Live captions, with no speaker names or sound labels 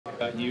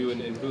about you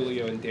and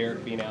Julio and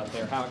Derek being out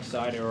there. How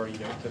excited are you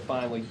to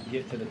finally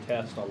get to the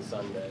test on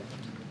Sunday?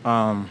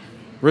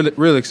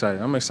 Really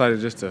excited. I'm excited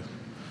just to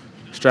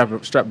strap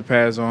the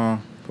pads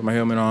on, put my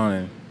helmet on,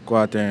 and go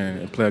out there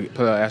and play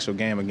an actual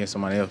game against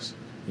somebody else.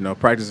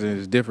 Practicing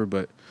is different,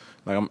 but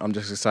like I'm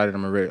just excited.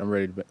 I'm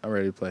ready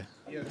to play.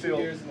 Yeah, 2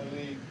 years in the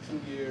league, 2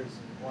 years,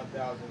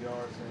 1,000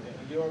 yards.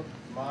 In your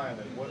mind,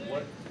 like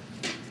what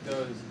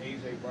does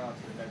A.J. Brown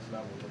to the next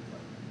level look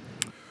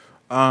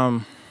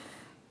like?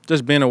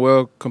 Just being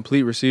a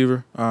complete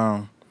receiver.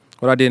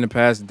 What I did in the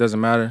past, it doesn't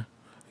matter.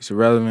 It's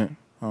irrelevant.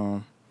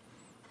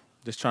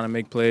 Just trying to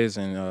make plays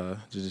and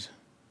just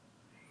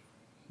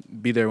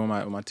be there when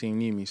my team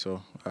need me.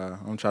 So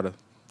I'm trying to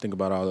think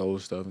about all the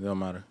old stuff. It don't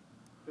matter.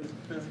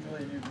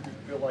 Physically, you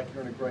feel like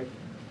you're in a great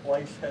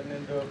place heading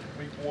into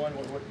week one.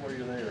 What are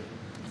you there?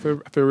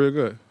 I feel real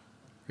good.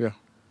 Yeah.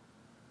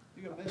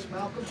 You gonna miss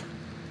Malcolm?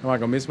 Am I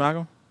gonna miss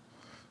Malcolm?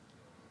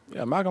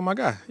 Yeah, Malcolm, my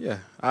guy. Yeah.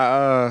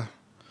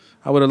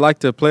 I would have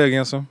liked to play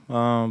against him,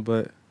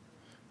 but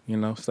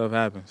stuff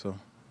happened. So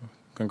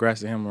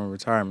congrats to him on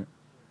retirement.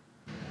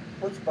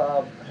 What's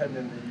Bob heading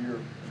into your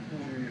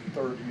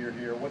third year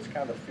here? What's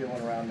kind of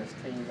feeling around this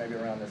team, maybe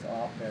around this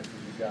offense as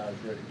you guys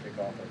ready to kick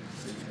off the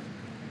season?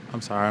 I'm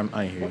sorry,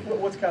 I ain't hear you.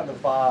 What's kind of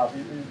the vibe?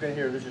 You've been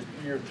here, this is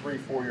year 3,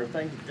 4 year.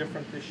 Things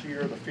different this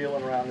year? The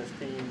feeling around this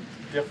team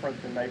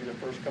different than maybe the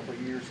first couple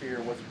of years here?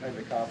 What's maybe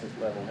the confidence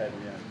level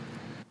heading in?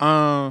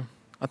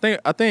 I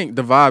think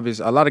the vibe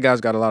is a lot of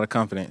guys got a lot of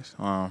confidence.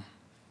 No,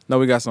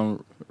 we got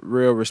some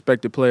real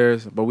respected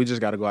players, but we just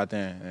got to go out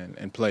there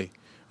and play.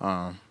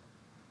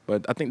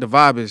 But I think the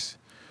vibe is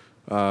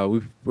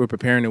we're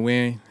preparing to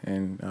win,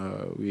 and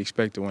we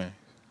expect to win.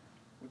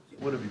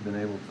 What have you been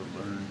able to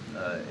learn,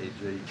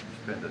 A.J.? You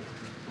spent a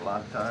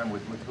lot of time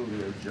with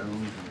Julio Jones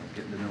and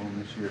getting to know him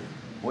this year.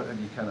 What have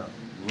you kind of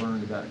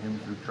learned about him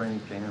through training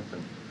camp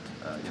and,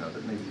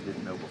 that maybe you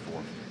didn't know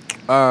before?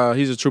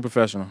 He's a true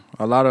professional.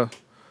 A lot of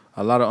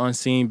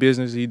unseen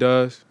business he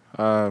does.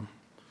 The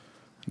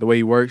way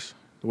he works,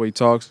 the way he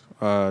talks,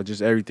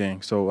 just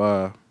everything.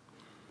 So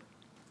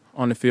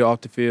on the field,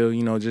 off the field,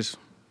 just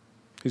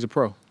he's a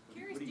pro.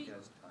 What do you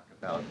guys talk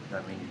about?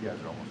 I mean, you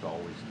guys are almost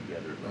always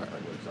together, like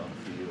whether it's on the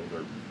field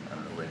or, I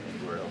don't know,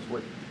 anywhere else.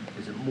 What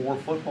is it, more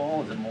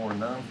football? Is it more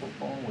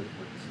non-football? What's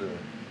the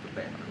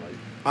banter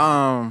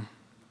like?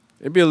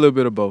 It'd be a little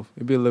bit of both.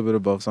 It'd be a little bit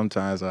of both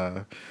sometimes.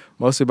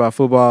 Mostly about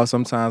football,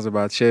 sometimes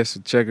about chess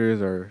or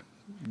checkers or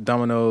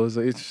dominoes.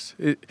 It's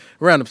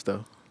random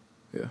stuff.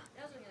 Yeah. I was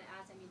going to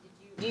ask,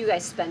 do you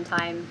guys spend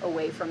time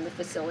away from the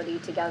facility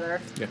together?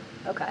 Yeah.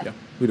 Okay. Yeah,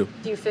 we do.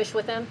 Do you fish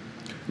with him?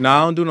 No,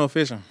 I don't do no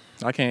fishing.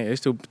 I can't.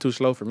 It's too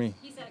slow for me.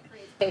 He said it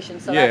creates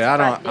patience. So yeah,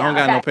 that's I don't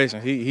got no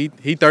patience.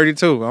 He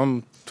 32.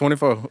 I'm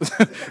 24. How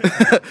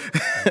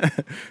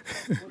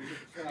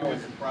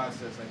was the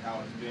process, like how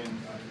it's been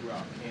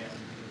throughout camp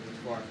as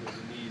far as with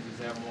the knees? Is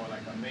that more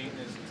like a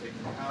maintenance to take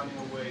the pounding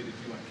away? Did you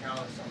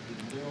encounter something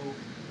new?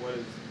 What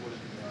is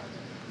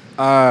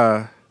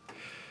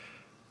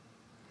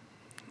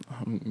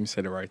let me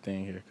say the right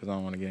thing here because I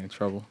don't want to get in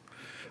trouble.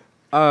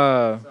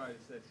 No,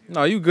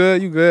 you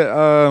good. You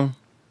good.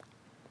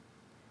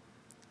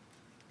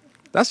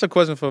 That's a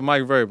question for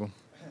Mike Vrabel.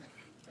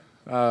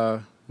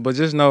 But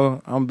just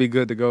know I'm gonna be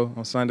good to go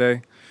on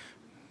Sunday.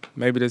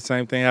 Maybe the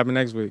same thing happen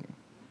next week.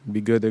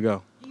 Be good to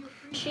go. Do you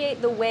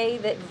appreciate the way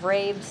that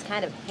Vrabes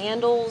kind of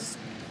handles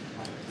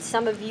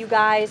some of you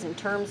guys in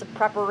terms of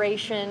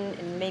preparation,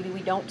 and maybe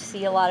we don't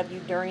see a lot of you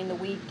during the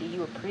week? Do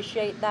you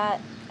appreciate that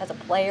as a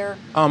player?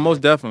 Most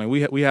definitely.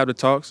 We have the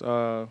talks.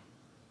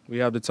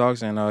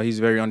 And he's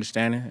very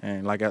understanding.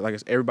 And like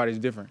everybody's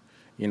different.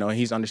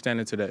 He's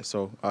understanding to that.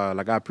 So I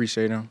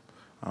appreciate him.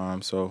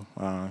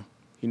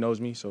 He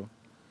knows me. So.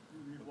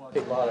 A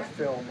lot of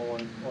film on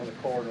the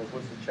Cardinals.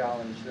 What's the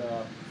challenge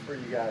for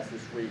you guys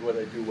this week? What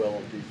do they do well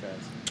on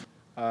defense?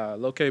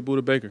 Locate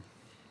Buda Baker.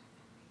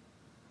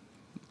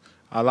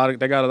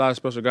 They got a lot of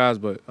special guys,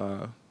 but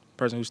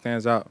person who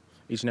stands out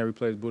each and every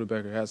play is Buda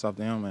Baker. Hats off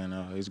to him, and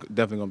he's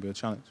definitely going to be a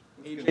challenge.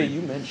 Hey,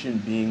 you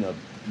mentioned being a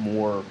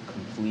more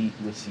complete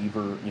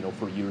receiver,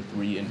 for year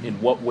 3. In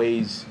what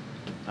ways,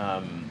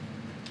 I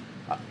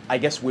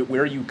guess,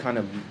 where are you kind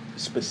of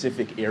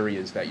specific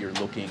areas that you're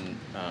looking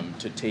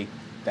to take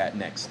that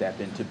next step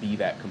and to be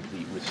that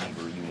complete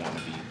receiver you want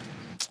to be?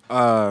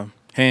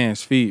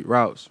 Hands, feet,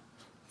 routes,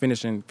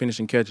 finishing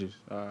catches,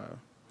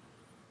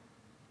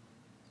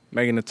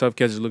 making the tough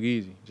catches look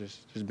easy.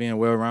 Just being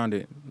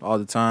well-rounded all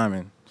the time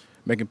and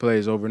making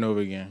plays over and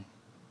over again.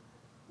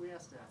 We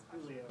asked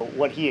Julio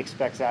what he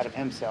expects out of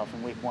himself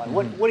in week 1.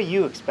 What do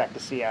you expect to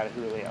see out of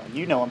Julio?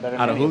 You know him better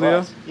than any of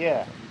us.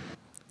 Yeah.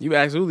 You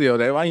asked Julio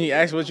that. Why don't you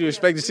ask what you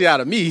expect to see out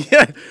of me?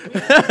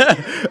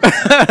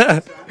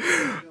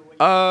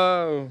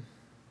 I'm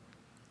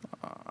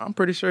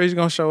pretty sure he's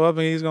gonna show up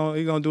and he's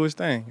gonna do his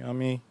thing. I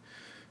mean,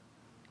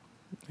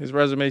 his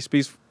resume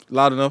speaks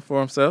loud enough for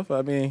himself.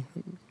 I mean,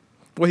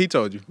 what he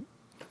told you?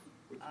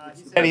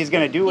 He said he's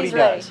gonna do what he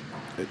does.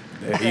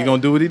 He's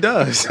gonna do what he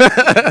does. As far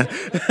as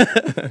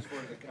the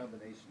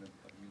combination of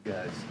you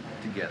guys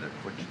together,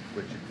 which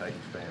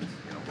Titans fan fans,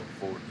 you know, look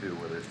forward to,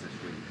 whether it's this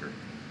week or?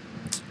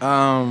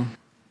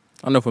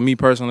 I know for me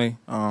personally,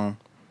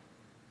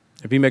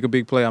 if he make a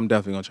big play, I'm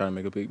definitely gonna try to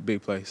make a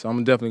big play. So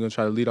I'm definitely gonna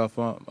try to lead off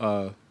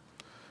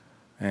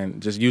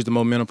and just use the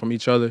momentum from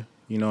each other,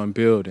 you know, and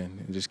build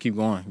and just keep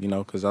going, you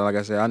know, because like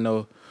I said, I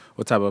know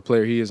what type of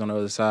player he is on the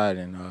other side,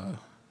 and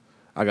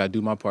I gotta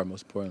do my part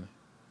most importantly.